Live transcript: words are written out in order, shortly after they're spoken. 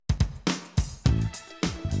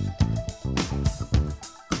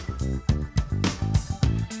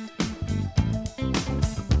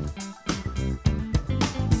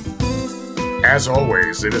As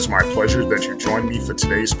always, it is my pleasure that you join me for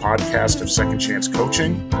today's podcast of Second Chance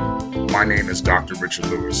Coaching. My name is Dr. Richard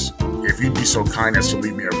Lewis. If you'd be so kind as to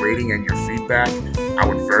leave me a rating and your feedback, I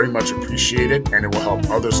would very much appreciate it, and it will help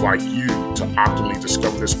others like you to optimally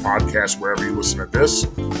discover this podcast wherever you listen to this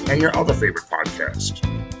and your other favorite podcast.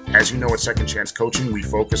 As you know, at Second Chance Coaching, we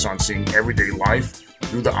focus on seeing everyday life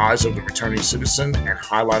through the eyes of the returning citizen and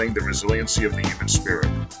highlighting the resiliency of the human spirit.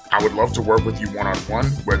 I would love to work with you one-on-one,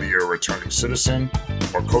 whether you're a returning citizen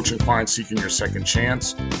or coaching client seeking your second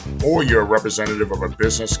chance, or you're a representative of a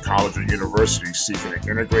business, college, or university seeking to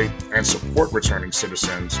integrate and support returning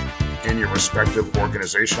citizens in your respective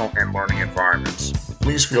organizational and learning environments.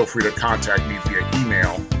 Please feel free to contact me via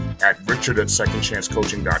email at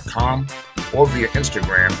richard@secondchancecoaching.com or via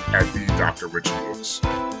Instagram at @the_Dr.RichardLewis.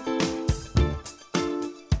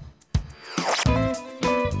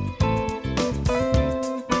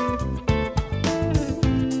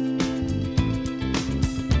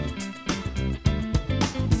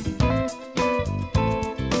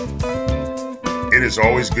 It is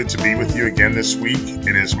always good to be with you again this week.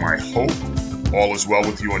 It is my hope all is well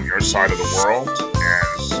with you on your side of the world,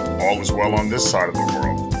 as all is well on this side of the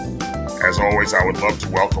world. As always, I would love to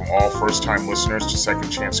welcome all first-time listeners to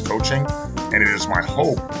Second Chance Coaching, and it is my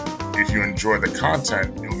hope if you enjoy the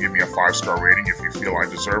content, you'll give me a 5-star rating if you feel I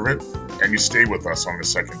deserve it, and you stay with us on the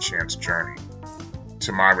Second Chance journey.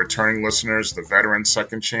 To my returning listeners, the veteran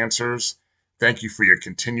Second Chancers, thank you for your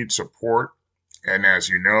continued support, and as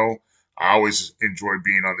you know, I always enjoy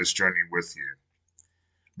being on this journey with you.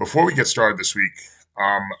 Before we get started this week,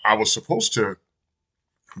 I was supposed to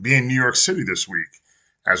be in New York City this week,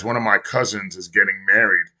 as one of my cousins is getting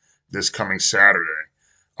married this coming Saturday.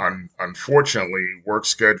 Unfortunately, work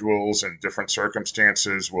schedules and different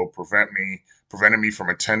circumstances will prevented me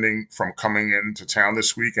from coming into town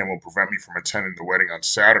this week and will prevent me from attending the wedding on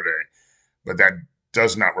Saturday. But that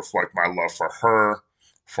does not reflect my love for her,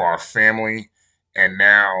 for our family, and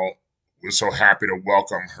now we're so happy to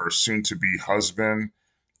welcome her soon-to-be husband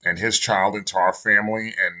and his child into our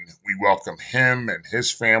family, and we welcome him and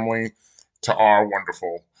his family to our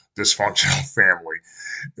wonderful dysfunctional family.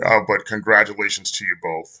 But congratulations to you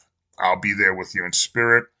both. I'll be there with you in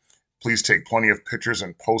spirit. Please take plenty of pictures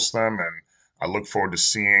and post them, and I look forward to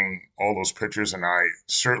seeing all those pictures, and I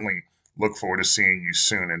certainly look forward to seeing you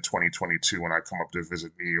soon in 2022 when I come up to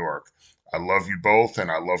visit New York. I love you both,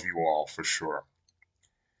 and I love you all for sure.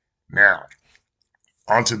 Now,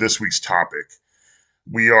 on to this week's topic.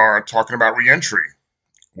 We are talking about reentry.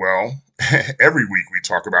 Well, every week we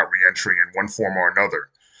talk about reentry in one form or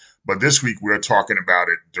another, but this week we are talking about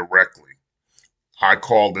it directly. I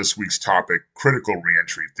call this week's topic critical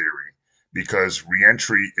reentry theory because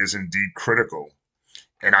reentry is indeed critical,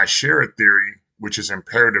 and I share a theory which is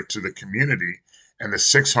imperative to the community and the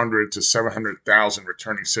 600 to 700,000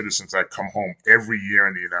 returning citizens that come home every year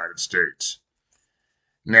in the United States.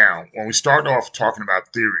 Now, when we start off talking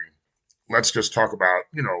about theory, let's just talk about,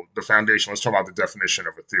 the foundation. Let's talk about the definition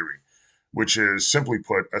of a theory, which is, simply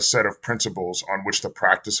put, a set of principles on which the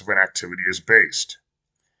practice of an activity is based.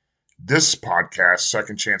 This podcast,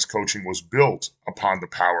 Second Chance Coaching, was built upon the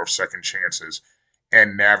power of second chances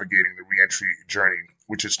and navigating the reentry journey,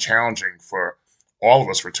 which is challenging for all of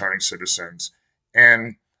us returning citizens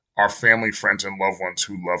and our family, friends, and loved ones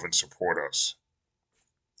who love and support us.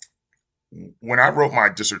 When I wrote my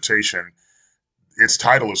dissertation, its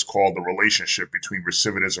title is called The Relationship Between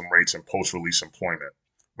Recidivism Rates and Post-Release Employment,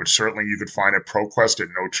 which certainly you could find at ProQuest at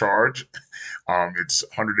no charge. It's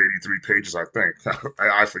 183 pages, I think.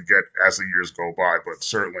 I forget as the years go by, but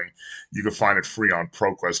certainly you can find it free on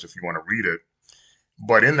ProQuest if you want to read it.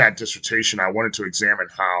 But in that dissertation, I wanted to examine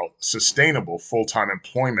how sustainable full-time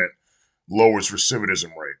employment lowers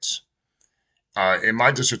recidivism rates. In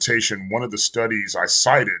my dissertation, one of the studies I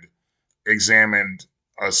cited examined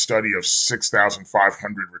a study of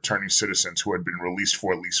 6,500 returning citizens who had been released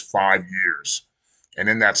for at least 5 years. And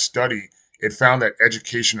in that study, it found that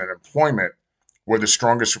education and employment were the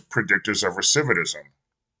strongest predictors of recidivism.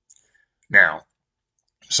 Now,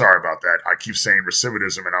 sorry about that. I keep saying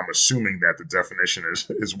recidivism, and I'm assuming that the definition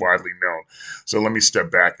is widely known. So let me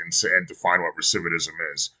step back and define what recidivism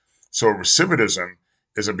is. So recidivism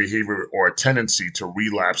is a behavior or a tendency to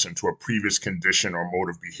relapse into a previous condition or mode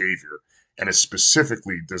of behavior, and is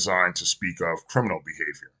specifically designed to speak of criminal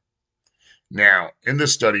behavior. Now, in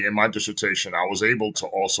this study, in my dissertation, I was able to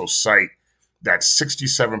also cite that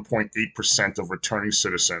 67.8% of returning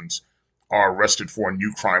citizens are arrested for a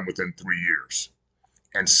new crime within 3 years,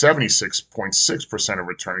 and 76.6% of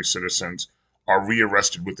returning citizens are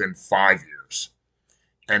rearrested within 5 years.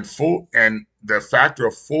 And the factor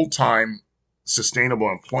of full-time sustainable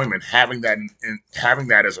employment, having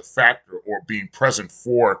that as a factor or being present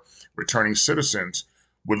for returning citizens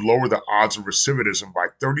would lower the odds of recidivism by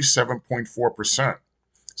 37.4%.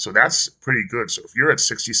 So that's pretty good. So if you're at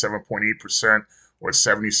 67.8% or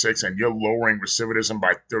 76 and you're lowering recidivism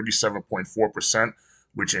by 37.4%,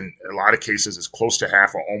 which in a lot of cases is close to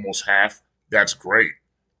half or almost half, that's great.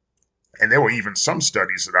 And there were even some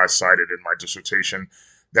studies that I cited in my dissertation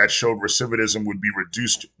that showed recidivism would be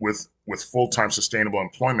reduced with full-time sustainable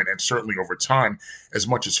employment, and certainly over time as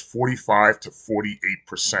much as 45 to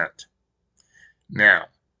 48%. Now,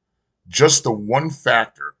 just the one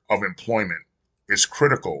factor of employment is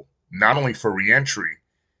critical not only for reentry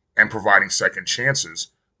and providing second chances,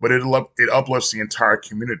 but it uplifts the entire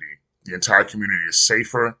community. The entire community is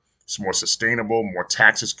safer, it's more sustainable, more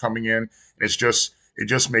taxes coming in, and it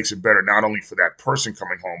just makes it better not only for that person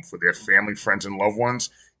coming home, for their family, friends, and loved ones,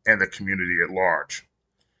 and the community at large.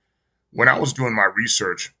 When I was doing my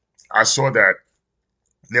research, I saw that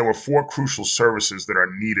there were four crucial services that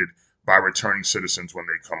are needed by returning citizens when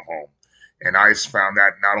they come home. And I found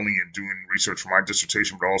that not only in doing research for my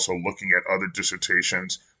dissertation, but also looking at other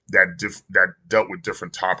dissertations that dealt with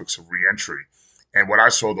different topics of reentry. And what I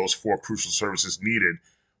saw those four crucial services needed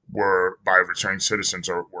were by returning citizens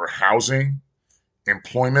were housing,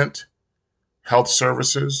 employment, health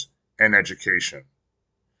services, and education.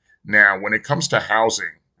 Now, when it comes to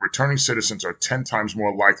housing, returning citizens are 10 times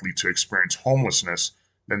more likely to experience homelessness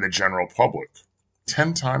than the general public.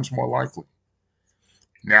 10 times more likely.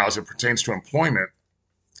 Now, as it pertains to employment,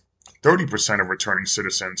 30% of returning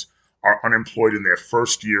citizens are unemployed in their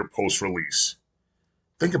first year post-release.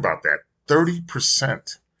 Think about that,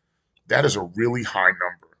 30%. That is a really high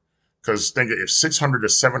number. Because think if 600 to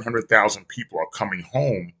 700,000 people are coming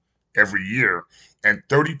home every year, and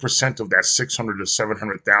 30% of that 600 to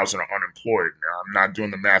 700,000 are unemployed. Now, I'm not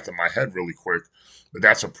doing the math in my head really quick, but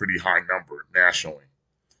that's a pretty high number nationally.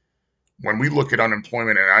 When we look at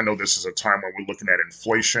unemployment, and I know this is a time when we're looking at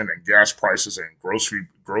inflation and gas prices and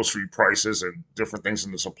grocery prices and different things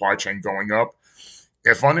in the supply chain going up,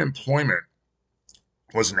 if unemployment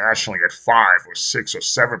was nationally at 5 or 6 or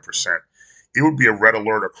 7%, it would be a red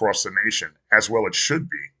alert across the nation, as well it should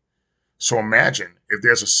be. So imagine if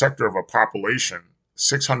there's a sector of a population,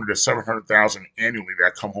 600 to 700,000 annually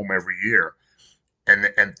that come home every year, and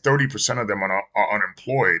 30% of them are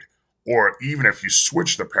unemployed. Or even if you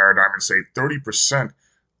switch the paradigm and say 30%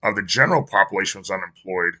 of the general population is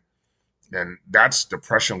unemployed, then that's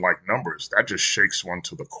depression-like numbers. That just shakes one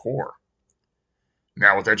to the core.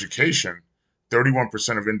 Now with education,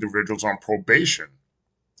 31% of individuals on probation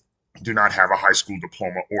do not have a high school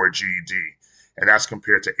diploma or a GED. And that's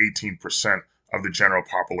compared to 18% of the general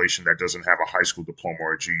population that doesn't have a high school diploma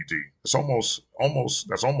or a GED. That's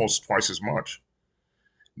almost twice as much.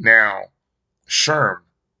 Now, SHRM,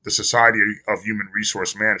 the Society of Human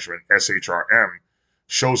Resource Management, SHRM,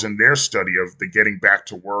 shows in their study of the Getting Back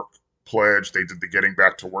to Work pledge, they did the Getting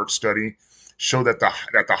Back to Work study, show that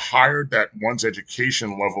the higher that one's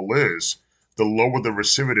education level is, the lower the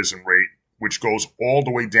recidivism rate, which goes all the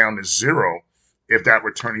way down to zero if that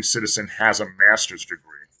returning citizen has a master's degree.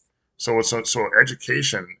 So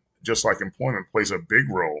education, just like employment, plays a big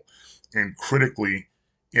role in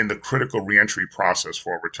the critical reentry process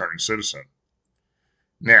for a returning citizen.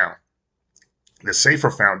 Now, the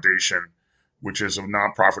SAFER Foundation, which is a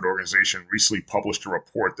nonprofit organization, recently published a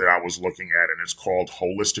report that I was looking at, and it's called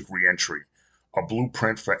Holistic Reentry, a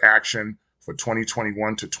blueprint for action for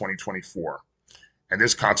 2021 to 2024. And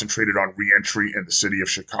this concentrated on reentry in the city of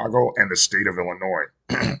Chicago and the state of Illinois.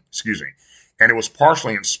 Excuse me. And it was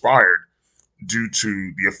partially inspired due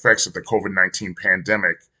to the effects that the COVID-19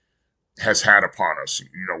 pandemic has had upon us.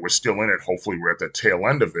 You know, we're still in it. Hopefully we're at the tail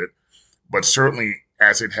end of it. But certainly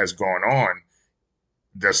as it has gone on,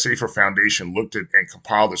 the SAFER Foundation looked at and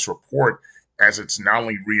compiled this report as it's not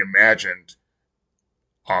only reimagined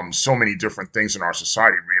so many different things in our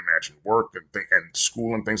society, reimagined work and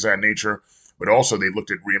school and things of that nature, but also they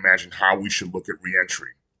looked at reimagined how we should look at reentry.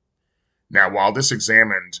 Now, while this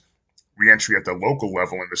examined reentry at the local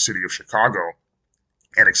level in the city of Chicago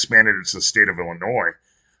and expanded it to the state of Illinois,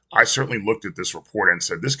 I certainly looked at this report and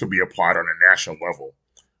said this could be applied on a national level,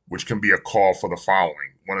 which can be a call for the following.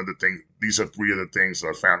 These are three of the things,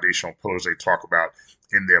 the foundational pillars they talk about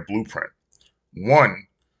in their blueprint. One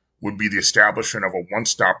would be the establishment of a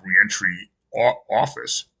one-stop reentry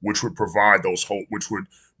office, which would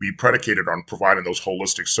be predicated on providing those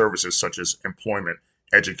holistic services such as employment,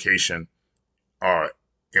 education,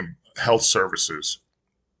 health services,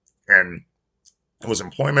 and it was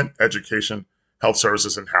employment, education, health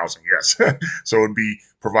services, and housing. Yes. So it would be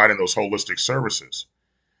providing those holistic services.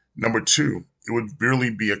 Number two, it would really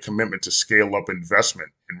be a commitment to scale up investment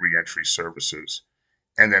in reentry services.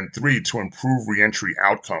 And then three, to improve reentry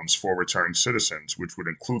outcomes for returning citizens, which would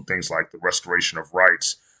include things like the restoration of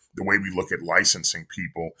rights, the way we look at licensing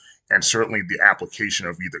people, and certainly the application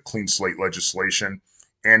of either clean slate legislation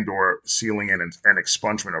and or sealing and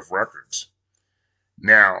expungement of records.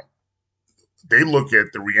 Now, they look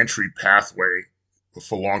at the reentry pathway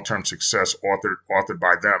for long-term success authored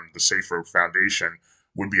by them, the Safer Foundation,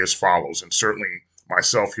 would be as follows. And certainly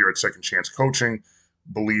myself here at Second Chance Coaching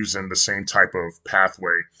believes in the same type of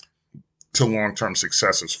pathway to long-term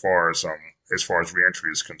success as far as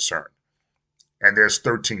reentry is concerned. And there's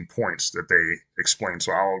 13 points that they explain,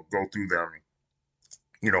 so I'll go through them,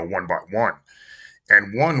 one by one.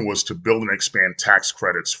 And one was to build and expand tax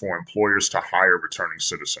credits for employers to hire returning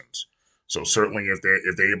citizens. So certainly if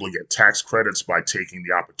they're able to get tax credits by taking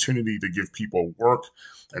the opportunity to give people work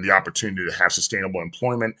and the opportunity to have sustainable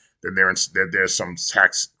employment, then there's some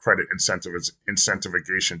tax credit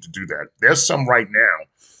incentivization to do that. There's some right now,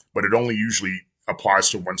 but it only usually applies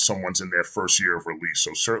to when someone's in their first year of release.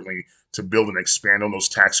 So certainly to build and expand on those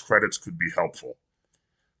tax credits could be helpful.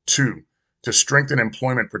 Two, to strengthen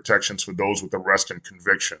employment protections for those with arrest and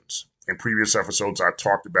convictions. In previous episodes, I've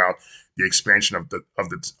talked about the expansion of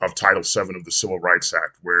Title VII of the Civil Rights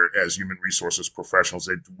Act, where as human resources professionals,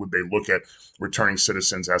 they look at returning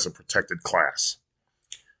citizens as a protected class.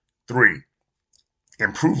 Three,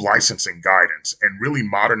 improve licensing guidance and really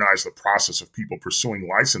modernize the process of people pursuing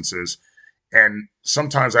licenses, and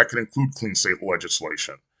sometimes that could include clean slate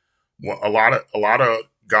legislation. Well, a lot of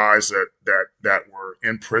guys that were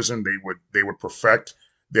in prison, they would perfect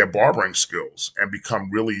their barbering skills and become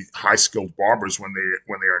really high skilled barbers when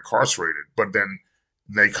they're incarcerated. But then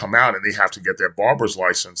they come out and they have to get their barber's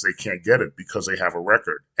license. They can't get it because they have a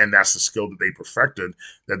record, and that's the skill that they perfected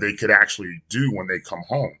that they could actually do when they come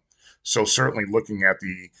home. So certainly looking at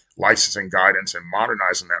the licensing guidance and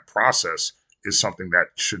modernizing that process is something that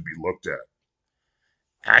should be looked at.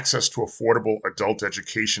 Access to affordable adult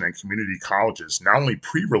education and community colleges, not only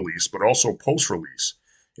pre-release, but also post-release.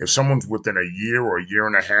 If someone's within a year or a year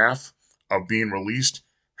and a half of being released,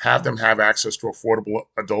 have them have access to affordable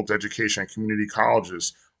adult education and community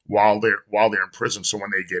colleges while they're in prison. So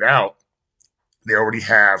when they get out, they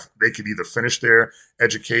could either finish their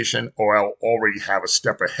education or already have a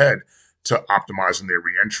step ahead to optimizing their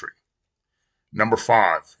reentry. Number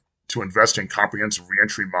 5, to invest in comprehensive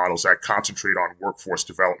reentry models that concentrate on workforce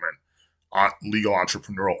development, legal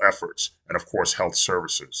entrepreneurial efforts, and of course, health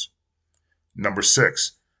services. Number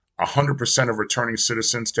 6, 100% of returning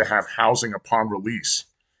citizens to have housing upon release.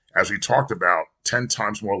 As we talked about, 10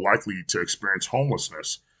 times more likely to experience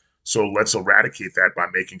homelessness. So let's eradicate that by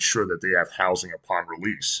making sure that they have housing upon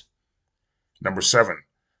release. Number 7,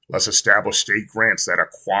 let's establish state grants that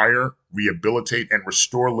acquire, rehabilitate, and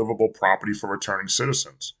restore livable property for returning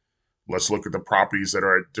citizens. Let's look at the properties that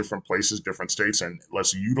are at different places, different states, and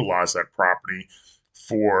let's utilize that property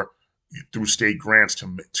through state grants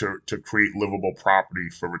to create livable property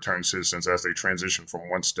for returning citizens as they transition from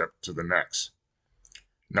one step to the next.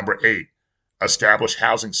 Number 8, establish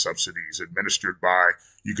housing subsidies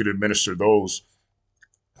you could administer those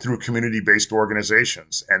through community-based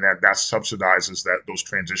organizations, and that subsidizes those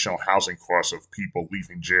transitional housing costs of people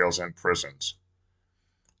leaving jails and prisons.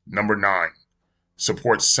 Number 9,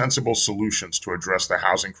 support sensible solutions to address the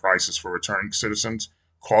housing crisis for returning citizens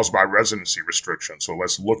caused by residency restrictions. So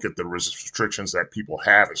let's look at the restrictions that people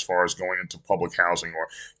have as far as going into public housing or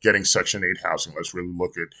getting Section 8 housing. Let's really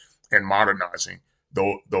look at and modernizing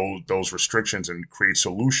those restrictions and create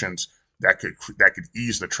solutions that could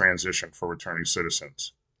ease the transition for returning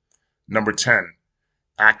citizens. Number 10,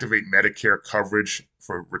 activate Medicare coverage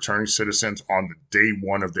for returning citizens on the day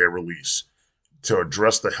one of their release to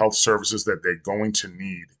address the health services that they're going to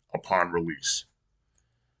need upon release.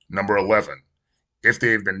 Number 11, if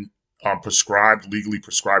they've been legally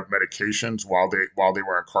prescribed medications while they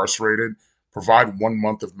were incarcerated, provide 1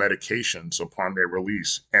 month of medications upon their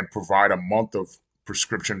release and provide a month of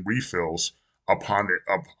prescription refills upon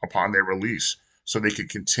their release, so they could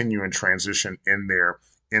continue and transition in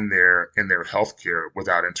their health care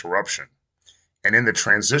without interruption. And in the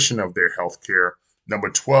transition of their health care, number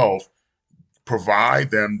 12,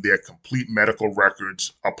 provide them their complete medical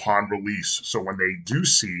records upon release. So when they do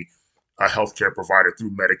see a healthcare provider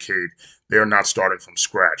through Medicaid, they're not starting from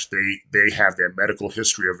scratch. They have their medical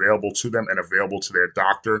history available to them and available to their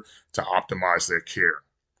doctor to optimize their care.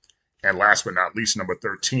 And last but not least, number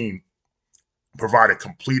 13, provide a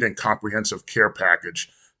complete and comprehensive care package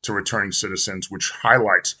to returning citizens, which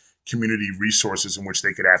highlights community resources in which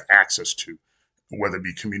they could have access to, whether it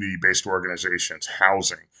be community-based organizations,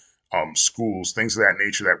 housing, schools, things of that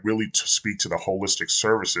nature that really speak to the holistic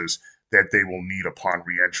services that they will need upon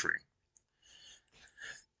reentry.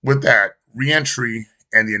 With that, reentry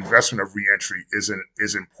and the investment of reentry is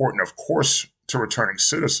important, of course, to returning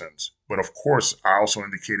citizens. But of course, I also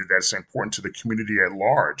indicated that it's important to the community at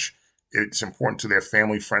large. It's important to their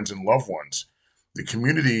family, friends, and loved ones. The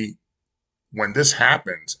community, when this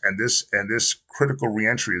happens and this critical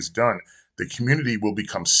reentry is done, the community will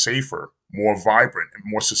become safer, more vibrant, and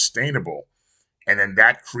more sustainable. And then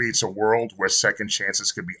that creates a world where second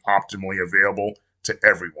chances can be optimally available to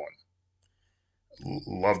everyone.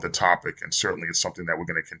 Love the topic, and certainly it's something that we're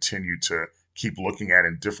going to continue to keep looking at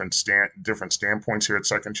in different standpoints here at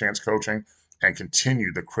Second Chance Coaching, and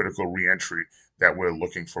continue the critical reentry that we're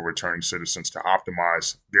looking for returning citizens to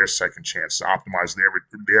optimize their second chance, to optimize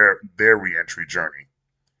their reentry journey.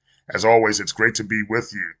 As always, it's great to be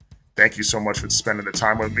with you. Thank you so much for spending the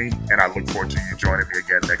time with me, and I look forward to you joining me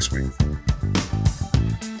again next week.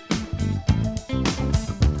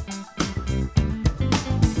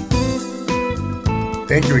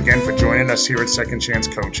 Thank you again for joining us here at Second Chance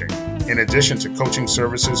Coaching. In addition to coaching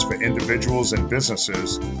services for individuals and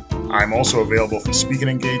businesses, I'm also available for speaking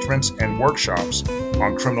engagements and workshops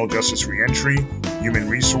on criminal justice reentry, human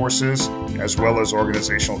resources, as well as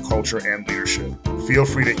organizational culture and leadership. Feel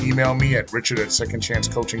free to email me at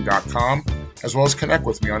richard@secondchancecoaching.com, as well as connect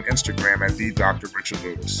with me on Instagram at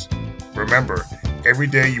 @TheDrRichardLewis. Remember, every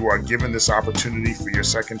day you are given this opportunity for your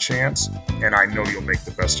second chance, and I know you'll make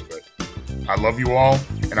the best of it. I love you all,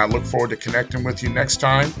 and I look forward to connecting with you next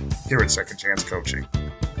time here at Second Chance Coaching.